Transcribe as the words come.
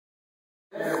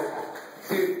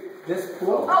Dude, this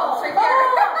pool. Oh, right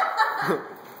there.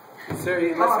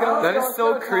 Sorry, let's go. That is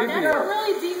so creepy. That's a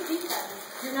really deep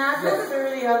defense. Do not go through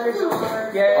the other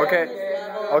door. Yeah. Okay.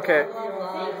 Okay.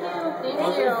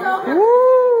 Thank you.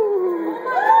 Woo!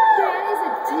 That is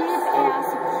a deep ass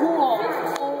pool.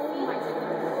 Oh my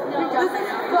god. This is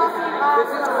fucking awesome. This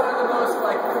is one of the most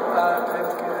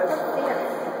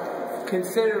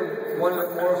considered one of the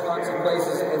more haunted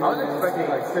places in the world. I was expecting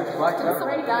like 6 Flags.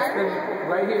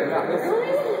 Right here.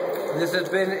 This has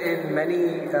been in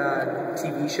many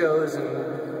TV shows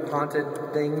and haunted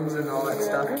things and all that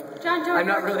stuff. John, I'm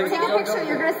not really. take a picture.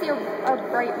 You're gonna see a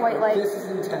bright white light. This is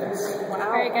intense. Wow.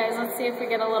 All right, guys. Let's see if we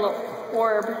get a little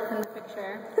orb in the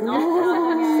picture.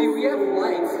 See, we have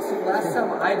lights. See, last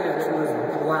time I did it, it was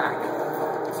black.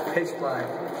 It's pitch black.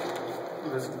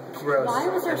 It was gross. Why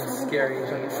was there and so scary.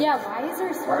 Yeah. Why is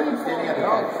there swimming pool?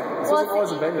 Well,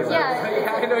 it's a venue.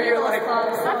 Yeah. I know you're like.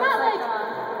 I'm not like.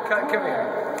 Come here.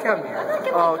 Come here.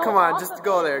 Oh, come on, just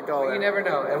go there, go You there. never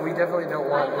know, and we definitely don't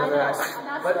want I know. that. I'm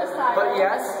not But suicidal.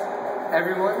 yes,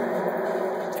 everyone,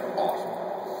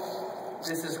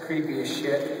 this is creepy as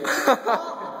shit. What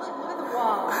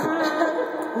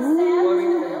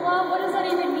does that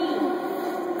even mean?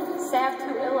 Sav to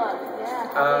Illa.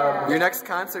 Yeah. Your next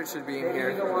concert should be in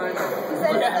here.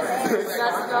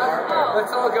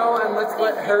 Let's all go and let's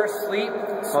let her sleep.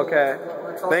 Okay.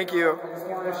 Thank you.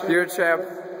 You're a champ.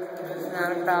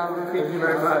 Not a problem. Thank you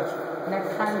very much.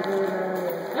 Next time, do it.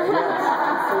 Thank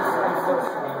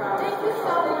you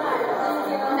so much. Thank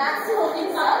you. Not smoking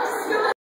sucks.